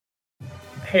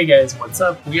Hey guys, what's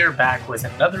up? We are back with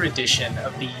another edition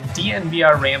of the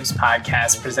DNVR Rams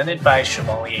podcast presented by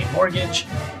Chevalier Mortgage.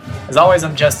 As always,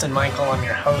 I'm Justin Michael, I'm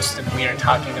your host, and we are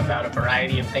talking about a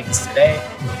variety of things today.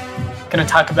 Going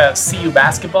to talk about CU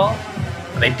basketball.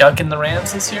 Are they ducking the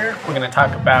Rams this year? We're going to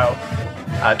talk about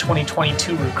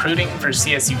 2022 recruiting for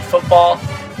CSU football.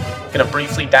 Going to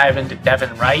briefly dive into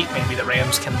Devin Wright. Maybe the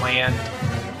Rams can land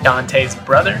Dante's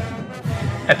brother.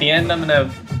 At the end, I'm going to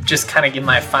just kind of give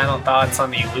my final thoughts on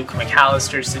the Luke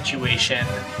McAllister situation.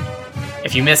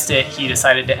 If you missed it, he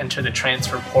decided to enter the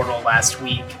transfer portal last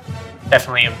week.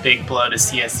 Definitely a big blow to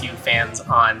CSU fans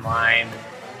online.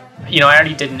 I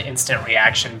already did an instant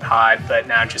reaction pod, but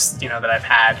now just, that I've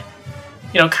had,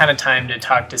 kind of time to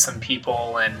talk to some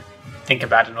people and think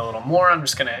about it a little more, I'm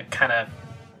just going to kind of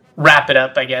wrap it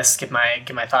up, I guess, give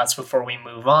my thoughts before we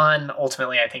move on.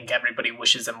 Ultimately, I think everybody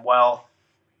wishes him well.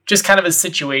 Just kind of a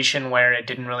situation where it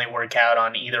didn't really work out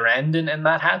on either end, and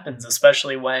that happens,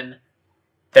 especially when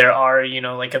there are,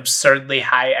 absurdly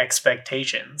high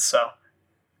expectations. So,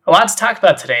 a lot to talk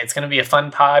about today. It's going to be a fun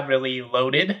pod, really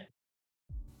loaded.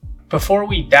 Before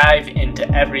we dive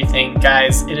into everything,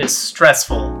 guys, it is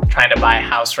stressful trying to buy a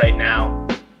house right now.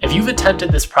 If you've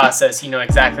attempted this process, you know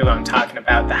exactly what I'm talking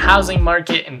about. The housing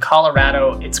market in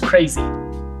Colorado, it's crazy.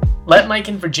 Let Mike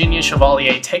and Virginia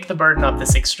Chevalier take the burden of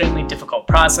this extremely difficult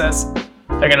process.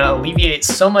 They're going to alleviate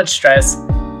so much stress,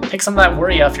 take some of that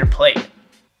worry off your plate.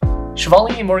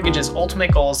 Chevalier Mortgage's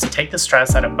ultimate goal is to take the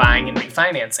stress out of buying and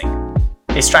refinancing.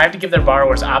 They strive to give their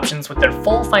borrowers options with their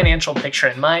full financial picture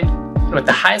in mind, and with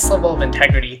the highest level of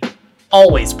integrity,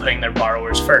 always putting their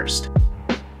borrowers first.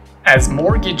 As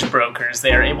mortgage brokers,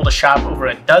 they are able to shop over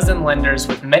a dozen lenders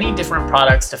with many different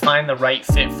products to find the right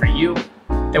fit for you.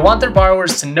 They want their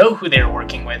borrowers to know who they are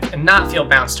working with and not feel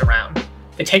bounced around.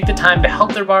 They take the time to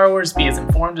help their borrowers be as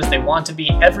informed as they want to be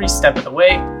every step of the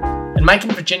way, and Mike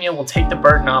and Virginia will take the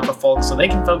burden off of folks so they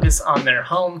can focus on their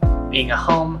home being a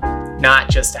home, not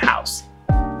just a house.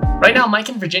 Right now, Mike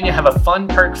and Virginia have a fun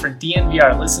perk for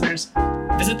DNVR listeners.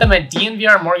 Visit them at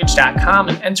dnvrmortgage.com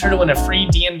and enter to win a free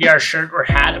DNVR shirt or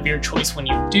hat of your choice when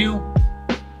you do.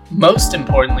 Most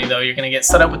importantly, though, you're going to get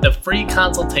set up with a free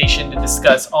consultation to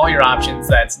discuss all your options.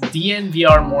 That's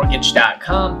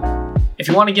dnvrmortgage.com. If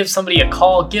you want to give somebody a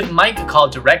call, give Mike a call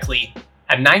directly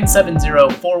at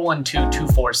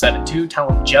 970-412-2472.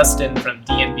 Tell him Justin from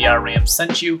DNVR Rams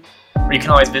sent you, or you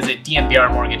can always visit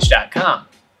dnvrmortgage.com.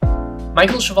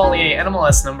 Michael Chevalier,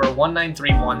 NMLS number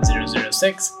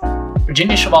 1931006.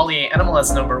 Virginia Chevalier,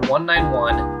 NMLS number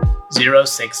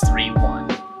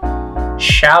 1910631.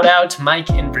 Shout out to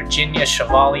Mike and Virginia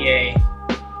Chevalier,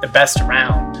 the best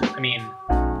around.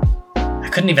 I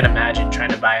couldn't even imagine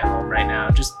trying to buy a home right now.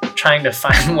 Just trying to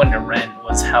find one to rent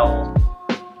was hell.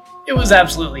 It was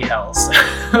absolutely hell.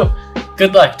 So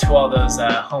good luck to all those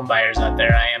home buyers out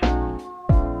there. I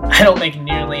don't make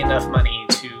nearly enough money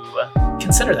to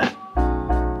consider that.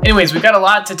 Anyways, we've got a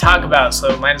lot to talk about,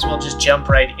 so might as well just jump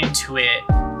right into it.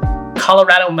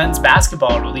 Colorado men's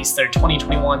basketball released their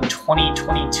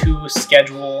 2021-2022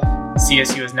 schedule.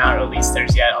 CSU has not released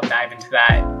theirs yet. I'll dive into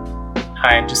that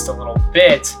in just a little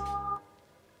bit.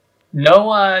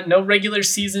 No regular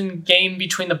season game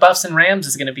between the Buffs and Rams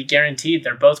is going to be guaranteed.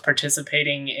 They're both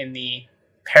participating in the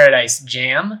Paradise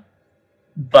Jam,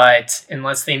 but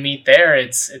unless they meet there,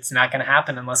 it's not going to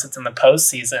happen unless it's in the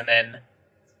postseason. And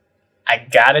I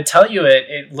gotta tell you,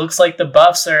 it looks like the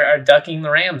Buffs are ducking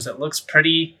the Rams. It looks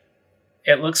pretty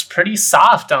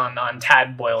soft on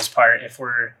Tad Boyle's part. If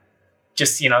we're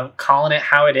just, calling it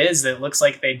how it is, it looks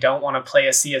like they don't want to play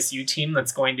a CSU team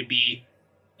that's going to be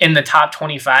in the top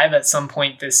 25 at some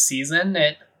point this season.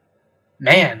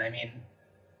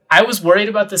 I was worried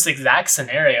about this exact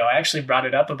scenario. I actually brought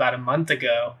it up about a month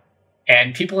ago,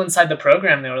 and people inside the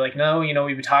program, they were like, no,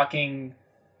 we've been talking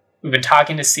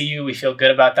to CU. We feel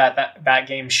good about that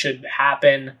game should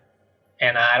happen.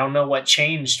 And I don't know what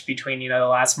changed between, the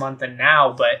last month and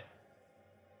now, but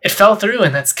it fell through,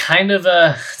 and that's kind of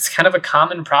a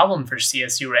common problem for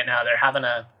CSU right now. They're having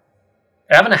a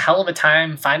hell of a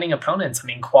time finding opponents.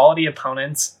 Quality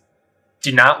opponents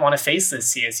do not want to face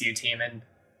this CSU team. And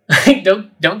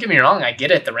don't get me wrong, I get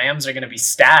it. The Rams are going to be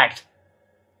stacked.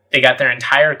 They got their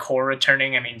entire core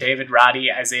returning. David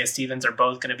Roddy, Isaiah Stevens are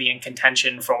both going to be in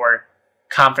contention for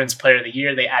Conference Player of the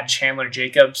Year. They add Chandler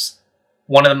Jacobs,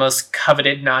 one of the most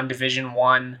coveted non-Division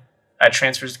I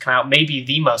transfers to come out, maybe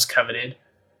the most coveted.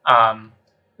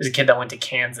 There's a kid that went to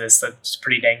Kansas that's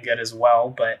pretty dang good as well,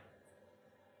 but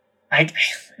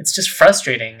it's just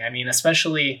frustrating.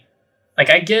 Especially,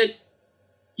 I get,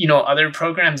 other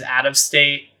programs out of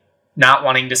state not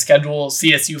wanting to schedule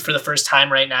CSU for the first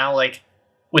time right now.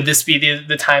 Would this be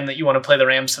the time that you want to play the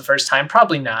Rams the first time?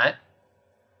 Probably not.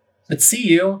 But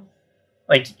CU,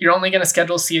 like, you're only going to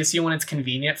schedule CSU when it's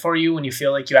convenient for you, when you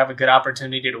feel like you have a good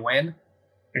opportunity to win.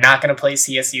 You're not going to play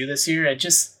CSU this year. It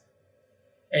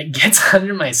gets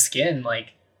under my skin.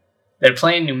 Like, they're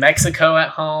playing New Mexico at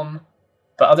home.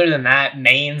 But other than that,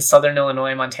 Maine, Southern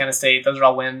Illinois, Montana State, those are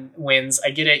all wins.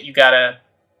 I get it. You gotta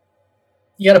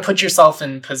put yourself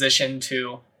in position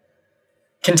to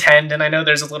contend. And I know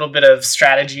there's a little bit of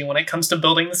strategy when it comes to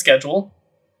building the schedule.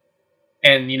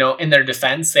 And, in their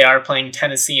defense, they are playing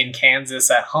Tennessee and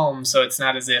Kansas at home. So it's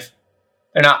not as if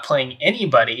they're not playing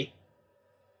anybody.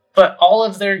 But all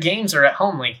of their games are at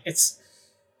home. Like,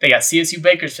 they got CSU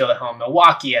Bakersfield at home,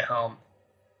 Milwaukee at home.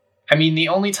 I mean, the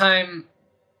only time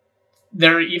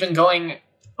they're even going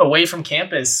away from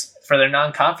campus for their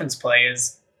non-conference play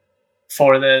is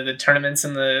for the tournaments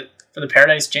for the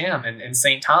Paradise Jam in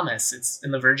St. Thomas. It's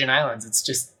in the Virgin Islands. It's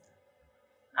just,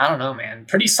 I don't know, man.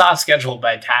 Pretty soft schedule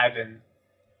by Tad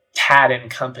and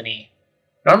company.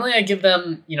 Normally I give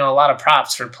them, a lot of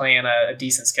props for playing a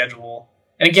decent schedule.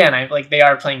 And again, they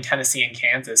are playing Tennessee and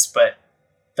Kansas, but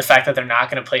the fact that they're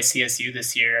not going to play CSU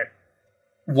this year,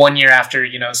 1 year after,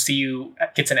 CU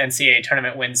gets an NCAA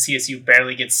tournament win, CSU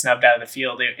barely gets snubbed out of the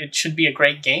field. It should be a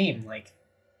great game. Like,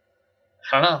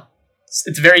 I don't know.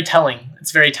 It's very telling.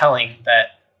 It's very telling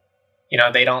that,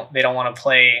 they don't want to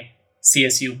play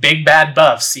CSU big bad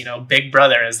buffs, big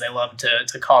brother, as they love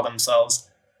to call themselves.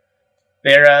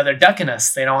 They're ducking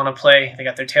us. They don't want to play. They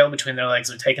got their tail between their legs.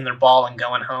 They're taking their ball and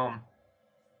going home.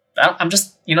 I'm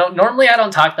just, normally I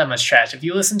don't talk that much trash. If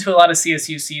you listen to a lot of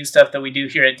CSU CU stuff that we do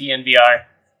here at DNVR,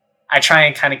 I try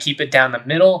and kind of keep it down the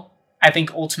middle. I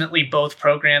think ultimately both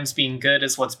programs being good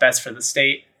is what's best for the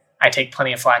state. I take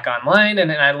plenty of flack online,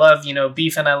 and I love,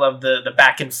 beef, and I love the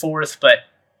back and forth. But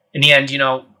in the end,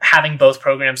 having both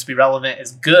programs be relevant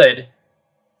is good.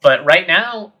 But right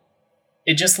now,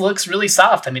 it just looks really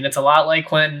soft. I mean, it's a lot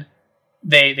like when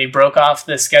they broke off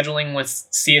the scheduling with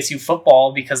CSU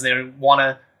football because they want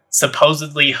to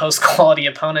supposedly host quality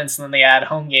opponents, and then they add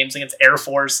home games against Air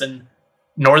Force and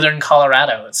Northern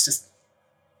Colorado. It's just,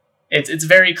 it's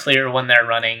very clear when they're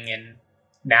running, and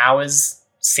now is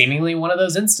seemingly one of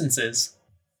those instances.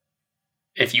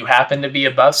 If you happen to be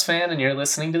a Buffs fan and you're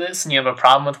listening to this and you have a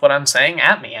problem with what I'm saying,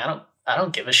 at me. I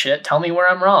don't give a shit. Tell me where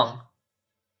I'm wrong.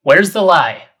 Where's the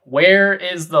lie? Where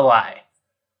is the lie?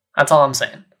 That's all I'm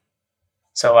saying.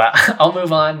 So I'll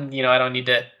move on. I don't need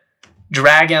to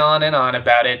drag on and on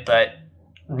about it, but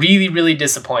really, really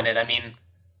disappointed. I mean,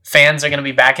 fans are going to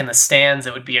be back in the stands.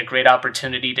 It would be a great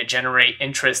opportunity to generate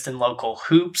interest in local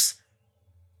hoops.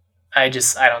 I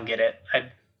don't get it.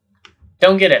 I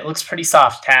don't get it. Looks pretty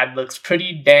soft, Tad. Looks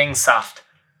pretty dang soft.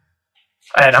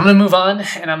 All right, I'm going to move on,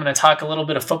 and I'm going to talk a little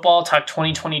bit of football, talk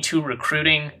 2022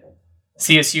 recruiting.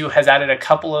 CSU has added a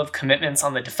couple of commitments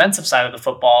on the defensive side of the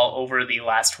football over the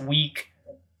last week.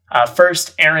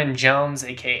 First, Aaron Jones,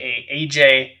 a.k.a.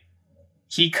 AJ.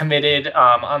 He committed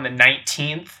on the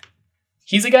 19th.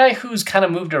 He's a guy who's kind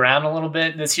of moved around a little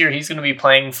bit. This year, he's going to be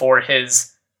playing for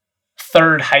his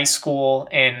third high school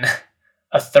in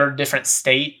a third different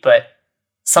state, but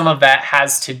some of that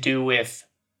has to do with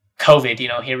COVID.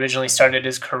 He originally started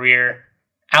his career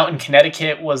out in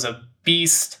Connecticut, was a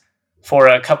beast for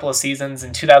a couple of seasons.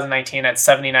 In 2019, had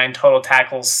 79 total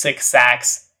tackles, 6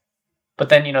 sacks. But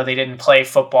then, they didn't play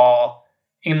football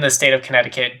in the state of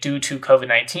Connecticut due to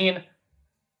COVID-19.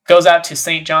 Goes out to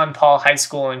St. John Paul High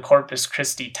School in Corpus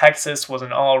Christi, Texas, was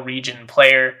an all-region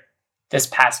player this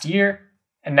past year.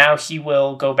 And now he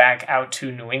will go back out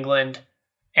to New England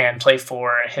and play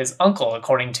for his uncle,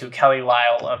 according to Kelly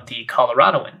Lyle of the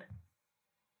Coloradoan.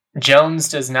 Jones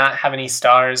does not have any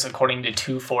stars, according to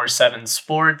 247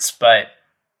 Sports, but,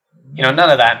 none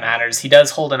of that matters. He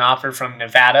does hold an offer from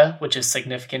Nevada, which is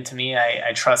significant to me.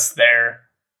 I trust their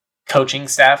coaching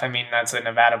staff. I mean, that's a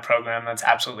Nevada program that's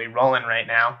absolutely rolling right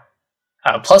now.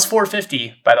 Plus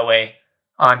 450, by the way,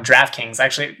 on DraftKings.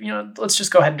 Actually, let's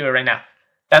just go ahead and do it right now.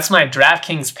 That's my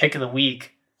DraftKings pick of the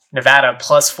week. Nevada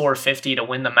plus 450 to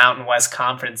win the Mountain West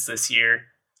Conference this year.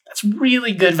 That's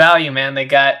really good value, man. They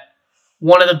got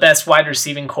one of the best wide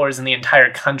receiving cores in the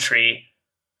entire country.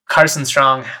 Carson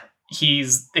Strong,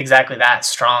 he's exactly that,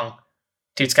 strong.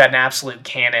 Dude's got an absolute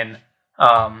cannon.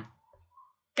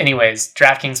 Anyways,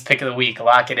 DraftKings pick of the week.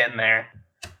 Lock it in there.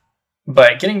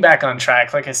 But getting back on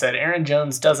track, like I said, Aaron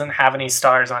Jones doesn't have any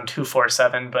stars on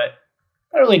 247, but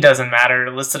that really doesn't matter.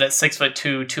 Listed at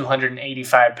 6'2",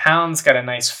 285 pounds, got a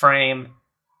nice frame.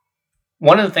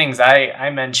 One of the things I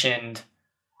mentioned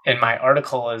in my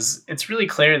article is it's really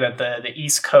clear that the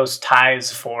East Coast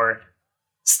ties for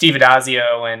Steve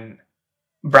Addazio and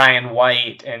Brian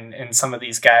White and some of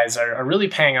these guys are really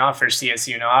paying off for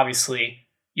CSU. Now, obviously,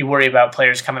 you worry about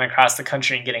players coming across the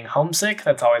country and getting homesick.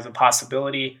 That's always a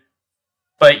possibility.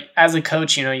 But as a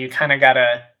coach, you kind of got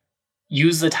to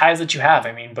use the ties that you have.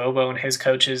 I mean, Bobo and his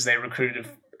coaches, they recruited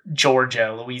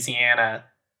Georgia, Louisiana.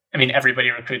 I mean, everybody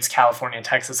recruits California,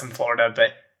 Texas, and Florida.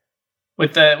 But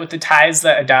with the ties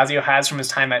that Addazio has from his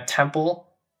time at Temple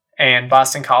and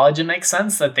Boston College, it makes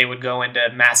sense that they would go into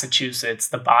Massachusetts,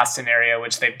 the Boston area,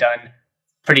 which they've done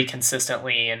pretty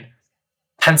consistently, and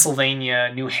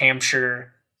Pennsylvania, New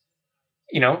Hampshire.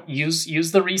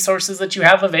 Use the resources that you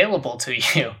have available to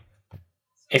you.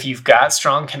 If you've got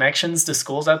strong connections to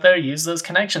schools out there, use those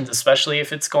connections, especially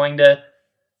if it's going to,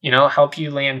 help you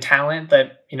land talent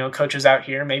that, coaches out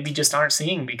here maybe just aren't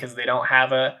seeing because they don't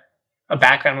have a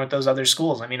background with those other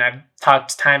schools. I mean, I've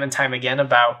talked time and time again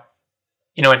about,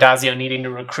 Addazio needing to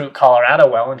recruit Colorado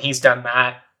well, and he's done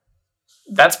that.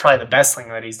 That's probably the best thing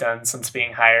that he's done since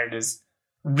being hired, is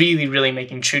really, really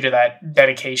making true to that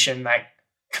dedication, that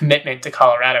commitment to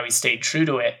Colorado. He stayed true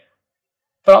to it.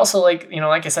 But also, like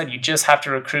I said, you just have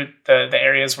to recruit the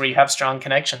areas where you have strong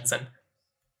connections, and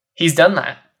he's done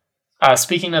that.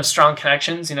 Speaking of strong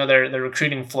connections, they're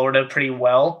recruiting Florida pretty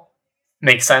well.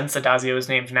 Makes sense. Addazio was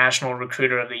named National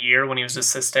Recruiter of the Year when he was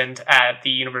assistant at the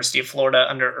University of Florida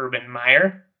under Urban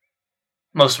Meyer.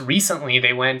 Most recently,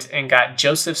 they went and got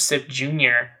Joseph Sipp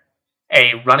Jr.,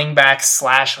 a running back /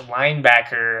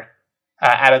 linebacker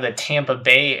out of the Tampa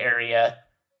Bay area.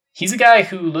 He's a guy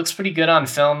who looks pretty good on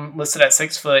film, listed at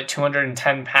 6 foot,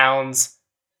 210 pounds,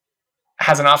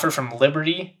 has an offer from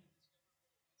Liberty.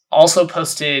 Also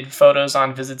posted photos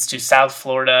on visits to South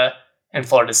Florida and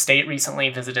Florida State recently,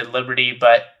 visited Liberty,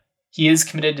 but he is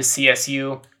committed to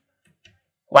CSU.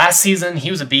 Last season,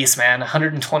 he was a beast, man.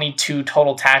 122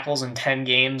 total tackles in 10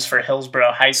 games for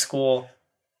Hillsborough High School.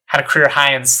 Had a career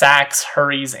high in sacks,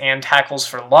 hurries, and tackles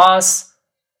for loss.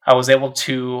 I was able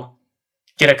to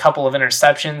get a couple of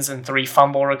interceptions and 3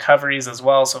 fumble recoveries as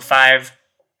well. So 5,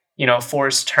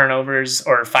 forced turnovers,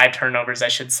 or 5 turnovers, I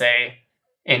should say,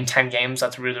 in 10 games.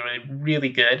 That's really, really, really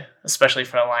good, especially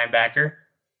for a linebacker.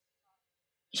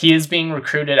 He is being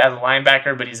recruited as a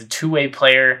linebacker, but he's a two-way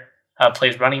player,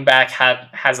 plays running back,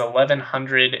 has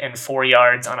 1,104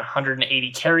 yards on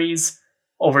 180 carries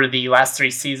over the last 3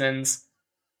 seasons,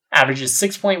 averages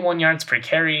 6.1 yards per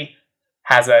carry,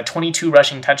 has 22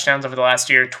 rushing touchdowns over the last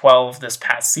year, 12 this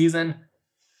past season.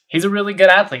 He's a really good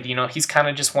athlete. He's kind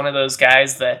of just one of those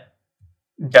guys that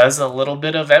does a little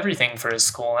bit of everything for his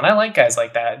school, and I like guys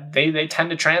like that. They tend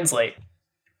to translate.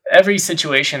 Every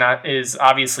situation is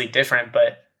obviously different,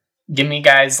 but give me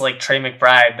guys like Trey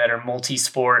McBride that are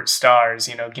multi-sport stars.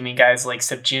 Give me guys like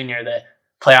Sipp Jr. that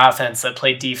play offense, that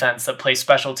play defense, that play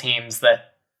special teams,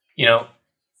 that,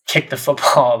 kick the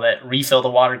football, that refill the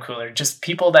water cooler. Just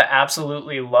people that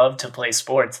absolutely love to play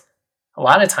sports. A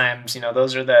lot of times,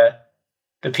 those are the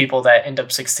people that end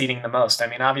up succeeding the most. I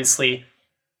mean, obviously,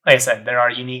 like I said, there are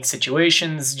unique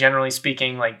situations. Generally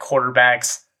speaking, like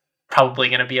quarterbacks, probably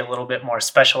going to be a little bit more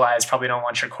specialized. Probably don't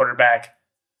want your quarterback,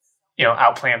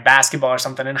 out playing basketball or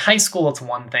something. In high school, it's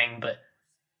one thing, but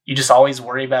you just always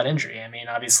worry about injury. I mean,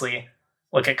 obviously,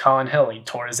 look at Colin Hill. He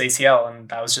tore his ACL, and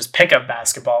that was just pickup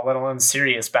basketball, let alone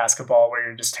serious basketball, where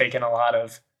you're just taking a lot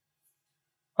of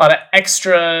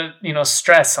extra,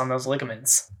 stress on those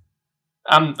ligaments.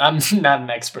 I'm not an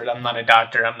expert. I'm not a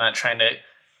doctor. I'm not trying to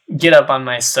get up on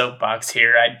my soapbox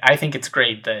here. I think it's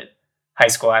great that high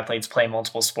school athletes play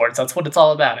multiple sports. That's what it's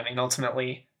all about. I mean,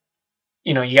 ultimately,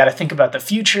 you got to think about the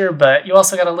future, but you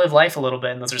also got to live life a little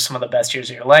bit, and those are some of the best years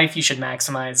of your life. You should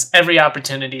maximize every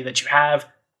opportunity that you have. You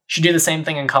should do the same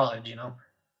thing in college,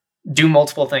 Do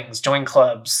multiple things, join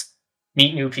clubs,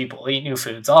 meet new people, eat new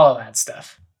foods, all of that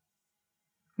stuff.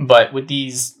 But with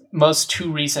these most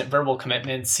 2 recent verbal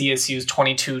commitments, CSU's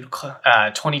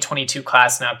 2022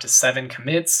 class now up to 7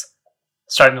 commits,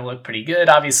 starting to look pretty good.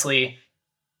 Obviously,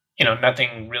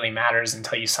 nothing really matters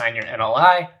until you sign your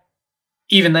NLI.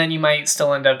 Even then, you might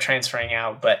still end up transferring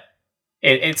out, but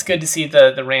it's good to see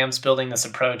the Rams building this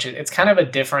approach. It's kind of a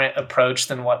different approach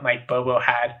than what Mike Bobo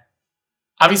had.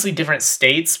 Obviously, different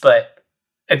states, but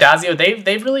Addazio,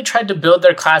 they've really tried to build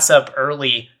their class up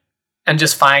early and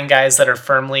just find guys that are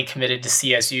firmly committed to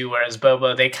CSU, whereas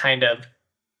Bobo, they kind of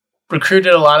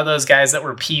recruited a lot of those guys that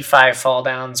were P5 fall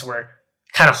downs, were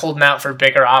kind of holding out for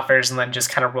bigger offers and then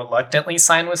just kind of reluctantly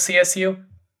signed with CSU.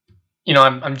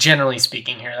 I'm generally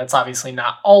speaking here. That's obviously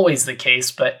not always the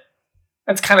case, but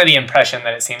that's kind of the impression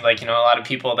that it seemed like, a lot of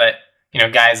people that,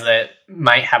 guys that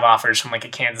might have offers from like a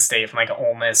Kansas State, from like an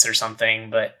Ole Miss or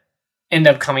something, but end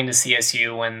up coming to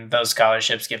CSU when those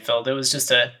scholarships get filled. It was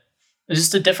just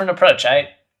a different approach. I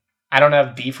I don't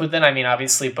have beef with it. I mean,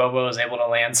 obviously, Bobo was able to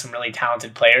land some really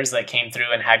talented players that came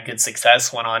through and had good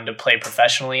success, went on to play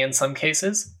professionally in some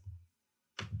cases.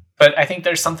 But I think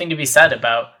there's something to be said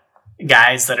about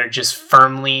guys that are just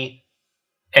firmly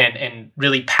and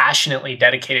really passionately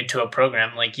dedicated to a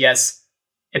program. Like, yes,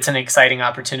 it's an exciting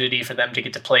opportunity for them to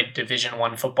get to play Division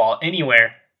I football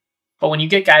anywhere. But when you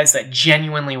get guys that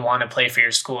genuinely want to play for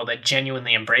your school, that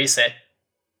genuinely embrace it,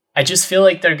 I just feel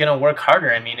like they're going to work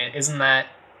harder. I mean, isn't that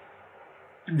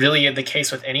really the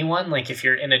case with anyone? Like, if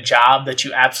you're in a job that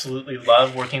you absolutely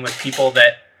love, working with people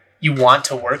that you want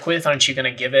to work with, aren't you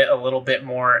going to give it a little bit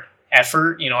more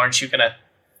effort? Aren't you going to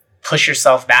push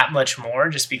yourself that much more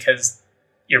just because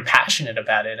you're passionate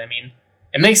about it? I mean,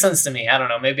 it makes sense to me. I don't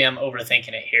know. Maybe I'm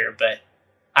overthinking it here, but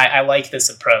I like this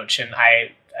approach, and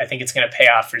I think it's going to pay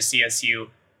off for CSU,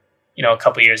 a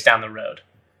couple years down the road.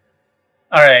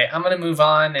 All right, I'm going to move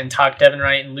on and talk Devin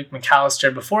Wright and Luke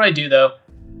McAllister. Before I do, though,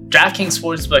 DraftKings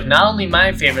Sportsbook, not only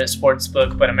my favorite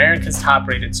sportsbook, but America's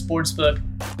top-rated sportsbook.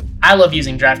 I love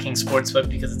using DraftKings Sportsbook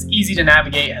because it's easy to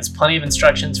navigate, has plenty of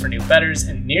instructions for new bettors,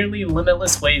 and nearly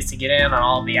limitless ways to get in on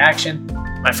all of the action.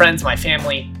 My friends, my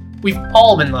family, we've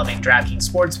all been loving DraftKings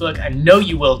Sportsbook. I know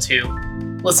you will too.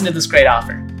 Listen to this great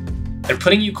offer. They're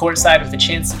putting you courtside with a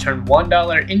chance to turn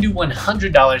 $1 into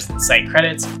 $100 in site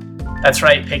credits. That's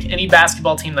right, pick any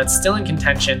basketball team that's still in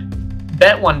contention,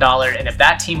 bet $1, and if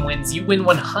that team wins, you win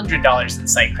 $100 in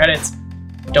site credits.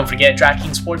 Don't forget,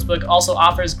 DraftKings Sportsbook also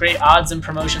offers great odds and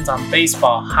promotions on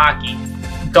baseball, hockey,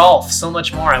 golf, so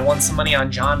much more. I won some money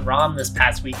on Jon Rahm this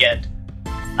past weekend.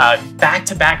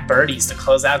 Back-to-back birdies to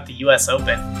close out the US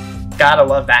Open. Gotta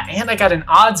love that. And I got an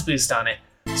odds boost on it.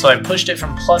 So I pushed it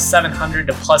from plus 700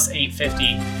 to plus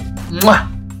 850. Mwah!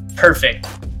 Perfect.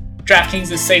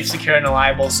 DraftKings is safe, secure, and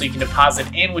reliable, so you can deposit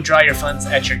and withdraw your funds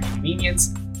at your convenience.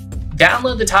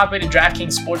 Download the top-rated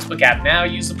DraftKings Sportsbook app now.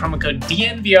 Use the promo code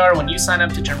DNVR when you sign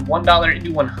up to turn $1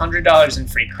 into $100 in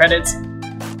free credits.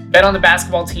 Bet on the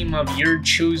basketball team of your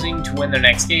choosing to win their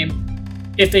next game.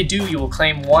 If they do, you will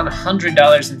claim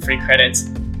 $100 in free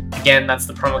credits. Again, that's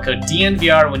the promo code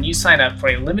DNVR when you sign up for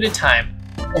a limited time.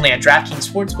 Only at DraftKings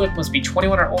Sportsbook. Must be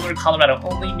 21 or older, Colorado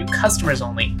only, new customers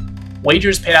only.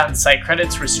 Wagers paid out in site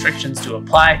credits, restrictions to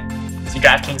apply. See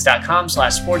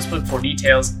DraftKings.com/sportsbook for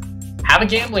details. Have a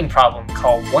gambling problem?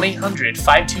 Call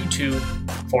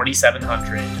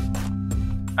 1-800-522-4700.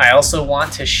 I also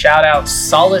want to shout out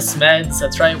Solace Meds.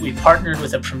 That's right, we partnered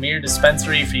with a premier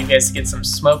dispensary for you guys to get some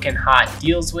smoking hot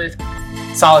deals with.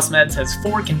 Solace Meds has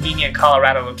 4 convenient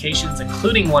Colorado locations,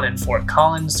 including one in Fort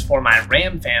Collins for my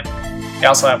Ram fam. They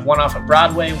also have one off of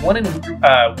Broadway, one in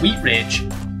Wheat Ridge,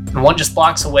 and one just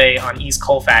blocks away on East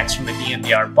Colfax from the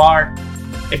DNVR bar.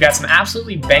 They've got some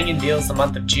absolutely banging deals the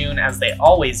month of June, as they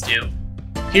always do.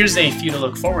 Here's a few to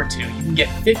look forward to. You can get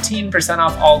 15%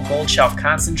 off all Gold Shelf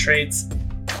concentrates,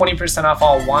 20% off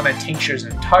all Wana tinctures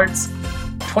and tarts,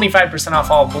 25%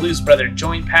 off all Blues Brother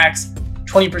joint packs,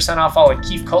 20% off all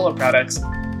Keef Cola products,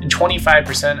 and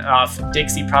 25% off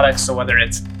Dixie products. So whether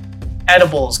it's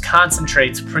edibles,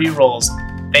 concentrates, pre-rolls,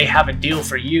 they have a deal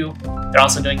for you. They're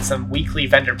also doing some weekly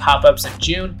vendor pop-ups in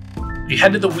June. If you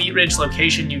head to the Wheat Ridge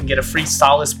location, you can get a free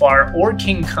Solace bar or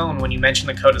King Cone when you mention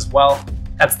the code as well.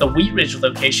 That's the Wheat Ridge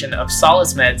location of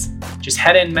Solace Meds. Just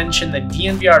head in, mention the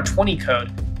DNVR20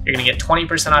 code. You're going to get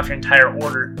 20% off your entire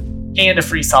order and a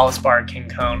free Solace bar, King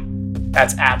Cone.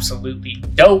 That's absolutely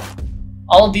dope.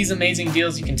 All of these amazing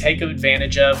deals you can take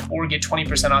advantage of or get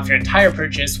 20% off your entire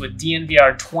purchase with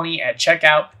DNVR20 at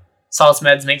checkout. Solace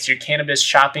Meds makes your cannabis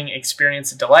shopping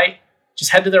experience a delight.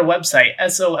 Just head to their website,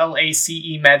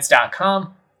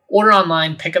 solacemeds.com. Order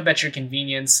online, pick up at your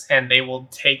convenience, and they will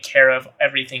take care of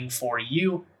everything for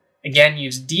you. Again,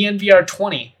 use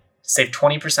DNVR20 to save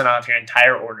 20% off your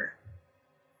entire order.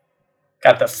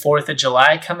 Got the 4th of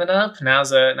July coming up.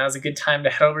 Now's a good time to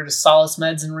head over to Solace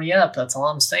Meds and re-up. That's all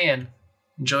I'm saying.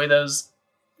 Enjoy those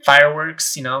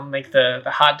fireworks, make the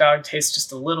hot dog taste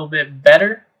just a little bit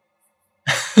better.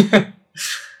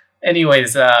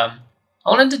 Anyways, I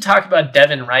wanted to talk about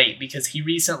Devin Wright because he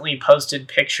recently posted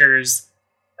pictures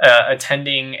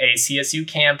attending a CSU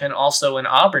camp and also an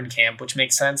Auburn camp, which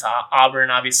makes sense.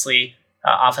 Auburn, obviously,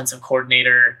 offensive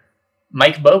coordinator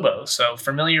Mike Bobo. So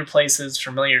familiar places,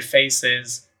 familiar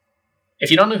faces. If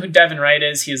you don't know who Devin Wright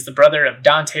is, he is the brother of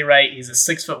Dante Wright. He's a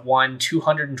 6'1",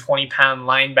 220-pound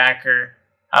linebacker.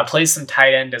 Plays some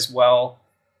tight end as well.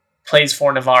 Plays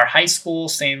for Navarre High School,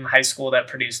 same high school that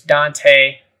produced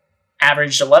Dante.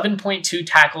 Averaged 11.2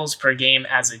 tackles per game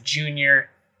as a junior.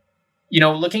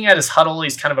 Looking at his huddle,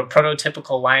 he's kind of a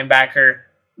prototypical linebacker.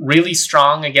 Really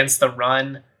strong against the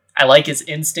run. I like his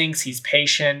instincts. He's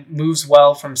patient, moves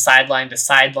well from sideline to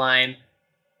sideline.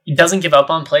 He doesn't give up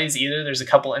on plays either. There's a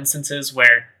couple instances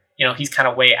where, he's kind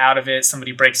of way out of it.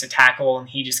 Somebody breaks a tackle and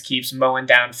he just keeps mowing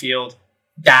downfield,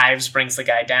 dives, brings the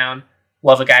guy down.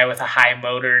 Love a guy with a high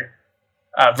motor.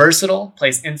 Versatile,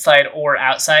 plays inside or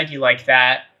outside. You like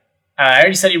that. I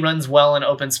already said he runs well in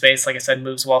open space. Like I said,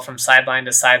 moves well from sideline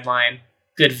to sideline.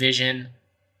 Good vision.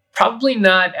 Probably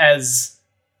not as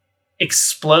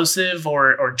explosive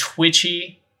or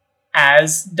twitchy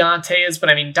as Dante is, but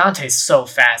I mean, Dante's so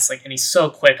fast, and he's so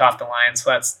quick off the line.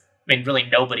 So really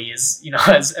nobody is,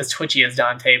 as twitchy as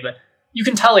Dante, but you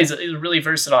can tell he's a really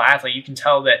versatile athlete. You can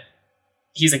tell that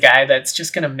he's a guy that's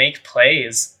just going to make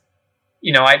plays.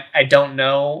 I don't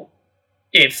know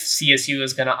if CSU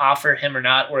is going to offer him or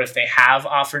not, or if they have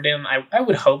offered him. I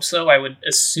would hope so. I would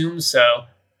assume so.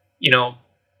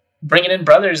 Bringing in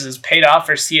brothers has paid off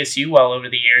for CSU well over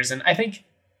the years. And I think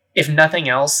if nothing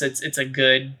else, it's a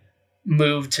good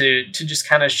move to just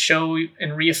kind of show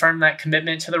and reaffirm that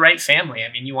commitment to the right family.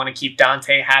 I mean, you want to keep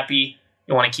Dante happy.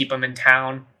 You want to keep him in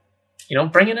town.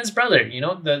 Bring in his brother. The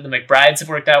McBrides have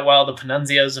worked out well. The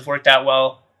Panunzios have worked out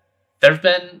well. There have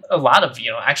been a lot of,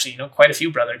 quite a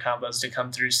few brother combos to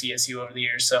come through CSU over the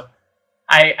years. So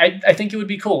I think it would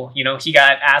be cool. He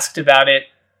got asked about it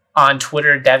on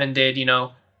Twitter. Devin did,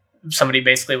 somebody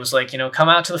basically was like, come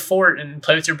out to the fort and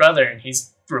play with your brother. And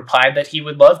he's replied that he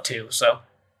would love to. So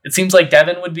it seems like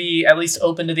Devin would be at least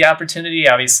open to the opportunity.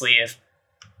 Obviously, if,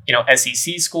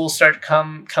 SEC schools start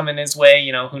coming his way,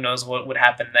 who knows what would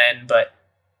happen then. But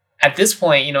at this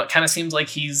point, it kind of seems like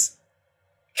he's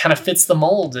kind of fits the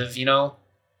mold of,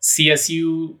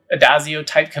 CSU Adazio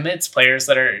type commits, players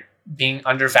that are being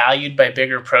undervalued by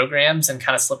bigger programs and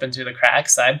kind of slipping through the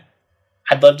cracks.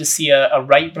 I'd love to see a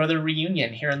Wright brother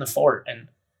reunion here in the fort, and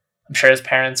I'm sure his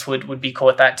parents would be cool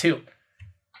with that too,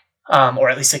 or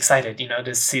at least excited,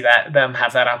 to see them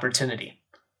have that opportunity.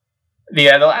 The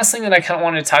last thing that I kind of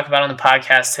wanted to talk about on the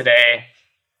podcast today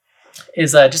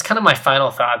is just kind of my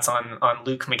final thoughts on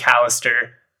Luke McAllister.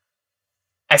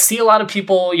 I see a lot of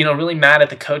people, really mad at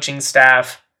the coaching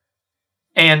staff,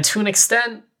 and to an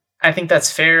extent, I think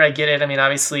that's fair. I get it. I mean,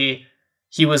 obviously,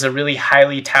 he was a really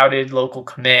highly touted local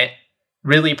commit,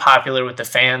 really popular with the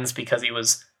fans because he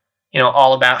was,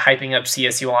 all about hyping up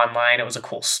CSU online. It was a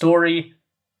cool story.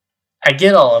 I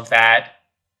get all of that.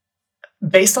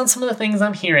 Based on some of the things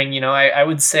I'm hearing, I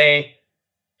would say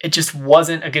it just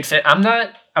wasn't a good fit. I'm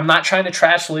not trying to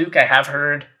trash Luke. I have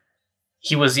heard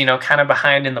he was, kind of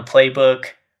behind in the playbook,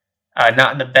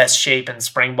 not in the best shape in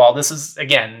spring ball. This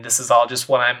is all just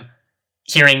what I'm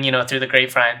hearing, through the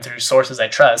grapevine, through sources I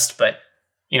trust. But,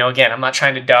 again, I'm not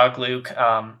trying to dog Luke.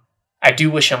 I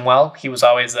do wish him well. He was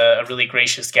always a really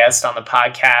gracious guest on the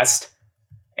podcast.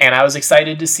 And I was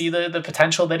excited to see the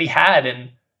potential that he had.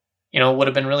 And, it would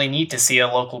have been really neat to see a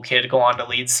local kid go on to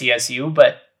lead CSU.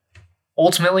 But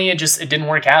ultimately, it didn't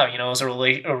work out. It was a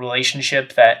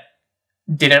relationship that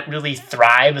didn't really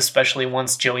thrive, especially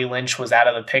once Joey Lynch was out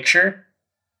of the picture.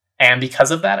 And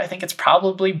because of that, I think it's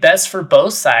probably best for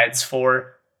both sides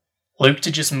for Luke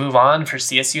to just move on, for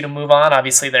CSU to move on.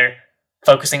 Obviously, they're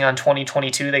focusing on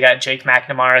 2022. They got Jake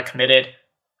McNamara committed.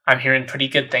 I'm hearing pretty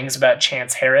good things about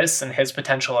Chance Harris and his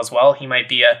potential as well. He might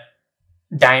be a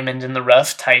diamond in the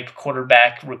rough type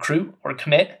quarterback recruit or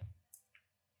commit.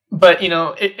 But,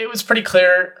 it was pretty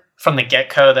clear from the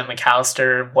get-go that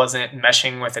McAllister wasn't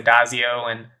meshing with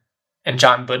Adazio and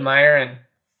John Budmeyer. And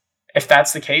if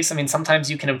that's the case, I mean,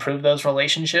 sometimes you can improve those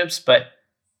relationships, but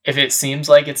if it seems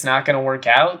like it's not going to work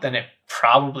out, then it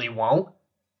probably won't.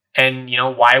 And,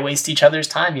 why waste each other's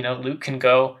time? Luke can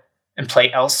go and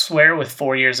play elsewhere with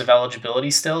 4 years of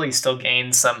eligibility still. He still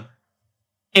gained some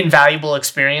invaluable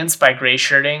experience by gray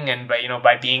shirting and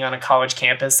by being on a college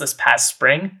campus this past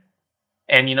spring.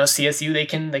 And, CSU, they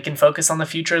can focus on the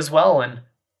future as well and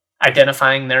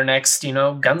identifying their next,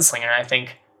 gunslinger. I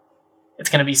think it's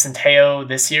going to be Centeio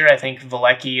this year. I think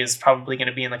Vlecki is probably going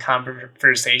to be in the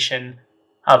conversation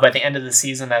by the end of the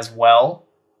season as well,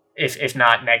 if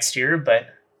not next year. But,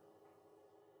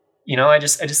 I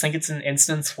just think it's an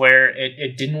instance where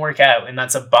it didn't work out, and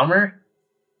that's a bummer.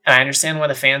 And I understand why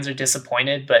the fans are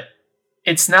disappointed, but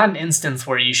it's not an instance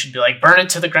where you should be like, burn it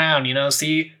to the ground,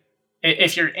 See,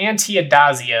 if you're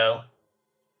anti-Adazio,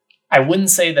 I wouldn't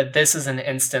say that this is an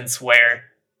instance where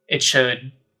it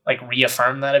should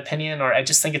reaffirm that opinion, or I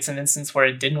just think it's an instance where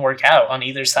it didn't work out on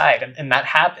either side, and that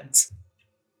happens.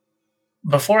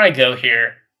 Before I go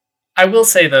here, I will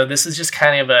say, though, this is just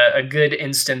kind of a good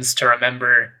instance to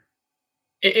remember.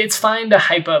 It's fine to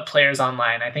hype up players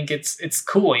online. I think it's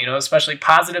cool, especially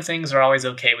positive things are always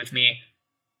okay with me.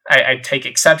 I take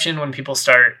exception when people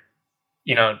start,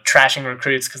 trashing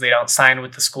recruits because they don't sign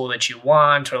with the school that you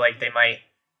want, or they might,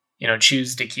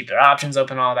 choose to keep their options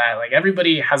open, all that. Like,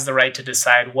 everybody has the right to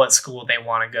decide what school they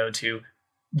want to go to.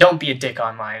 Don't be a dick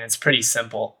online. It's pretty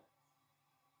simple.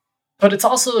 But it's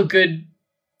also a good,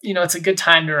 it's a good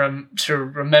time to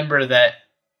remember that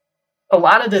a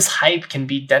lot of this hype can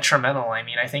be detrimental. I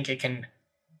mean, I think it can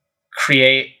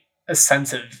create a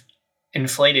sense of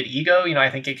inflated ego. I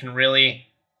think it can really,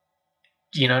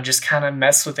 just kind of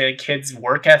mess with a kid's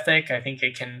work ethic. I think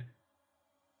it can,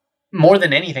 more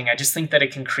than anything, I just think that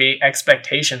it can create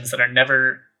expectations that are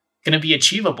never going to be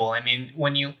achievable. I mean,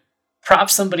 when you prop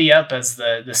somebody up as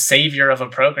the savior of a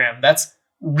program, that's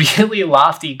really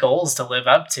lofty goals to live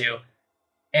up to.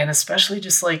 And especially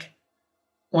just like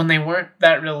when they weren't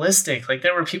that realistic. Like,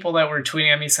 there were people that were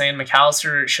tweeting at me saying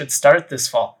McAllister should start this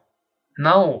fall.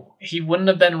 No, he wouldn't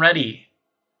have been ready.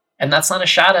 And that's not a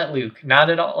shot at Luke. Not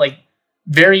at all. Like,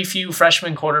 very few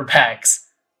freshman quarterbacks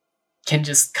can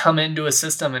just come into a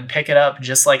system and pick it up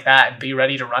just like that and be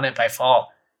ready to run it by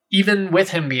fall. Even with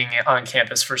him being on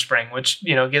campus for spring, which,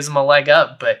 gives him a leg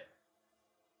up. But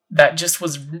that just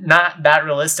was not that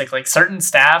realistic. Like, certain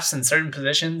staffs and certain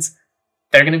positions,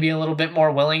 they're going to be a little bit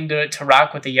more willing to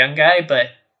rock with a young guy. But,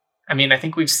 I mean, I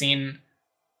think we've seen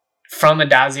from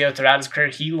Addazio throughout his career,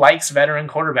 he likes veteran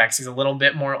quarterbacks. He's a little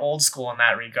bit more old school in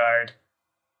that regard.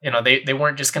 They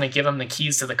weren't just going to give him the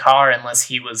keys to the car unless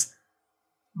he was,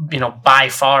 by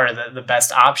far the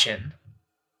best option.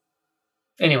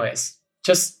 Anyways,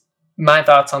 just my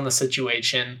thoughts on the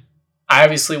situation. I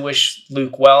obviously wish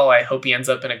Luke well. I hope he ends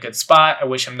up in a good spot. I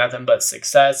wish him nothing but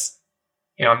success.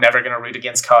 I'm never going to root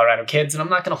against Colorado kids, and I'm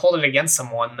not going to hold it against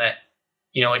someone that,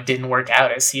 it didn't work out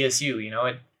at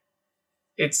CSU.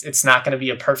 It's not going to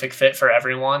be a perfect fit for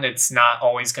everyone. It's not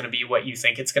always going to be what you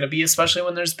think it's going to be, especially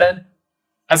when there's been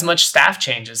as much staff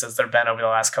changes as there have been over the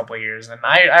last couple of years. And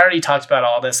I already talked about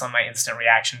all this on my instant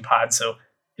reaction pod, so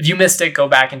if you missed it, go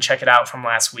back and check it out from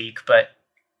last week. But,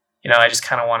 I just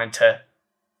kind of wanted to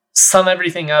sum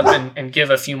everything up and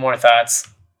give a few more thoughts.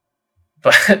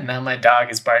 But now my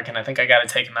dog is barking. I think I got to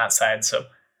take him outside. So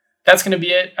that's going to be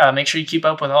it. Make sure you keep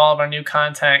up with all of our new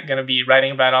content. Going to be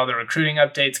writing about all the recruiting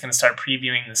updates. Going to start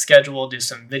previewing the schedule, do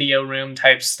some video room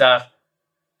type stuff.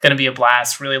 Going to be a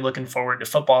blast. Really looking forward to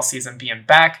football season being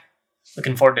back.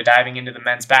 Looking forward to diving into the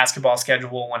men's basketball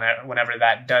schedule whenever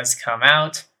that does come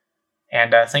out.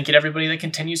 And thank you to everybody that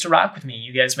continues to rock with me.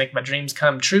 You guys make my dreams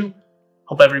come true.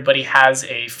 Hope everybody has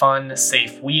a fun,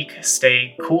 safe week.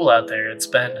 Stay cool out there. It's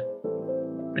been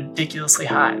ridiculously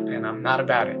hot, and I'm not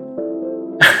about it.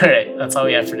 All right, that's all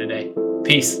we have for today.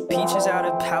 Peace. Peaches out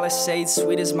of Palisades,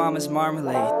 sweet as mama's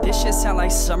marmalade. This shit sound like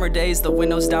summer days, the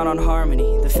windows down on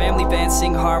Harmony. The family band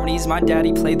sing harmonies, my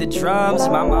daddy played the drums.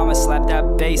 My mama slapped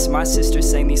that bass, my sister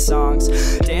sang these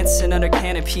songs. Dancing under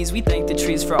canopies, we thank the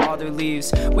trees for all their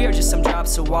leaves. We are just some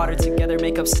drops of water, together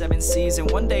make up 7 seas. And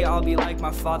one day I'll be like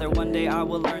my father, one day I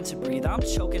will learn to breathe. I'm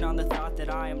choking on the thought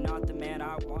that I am not the man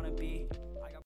I wanna be.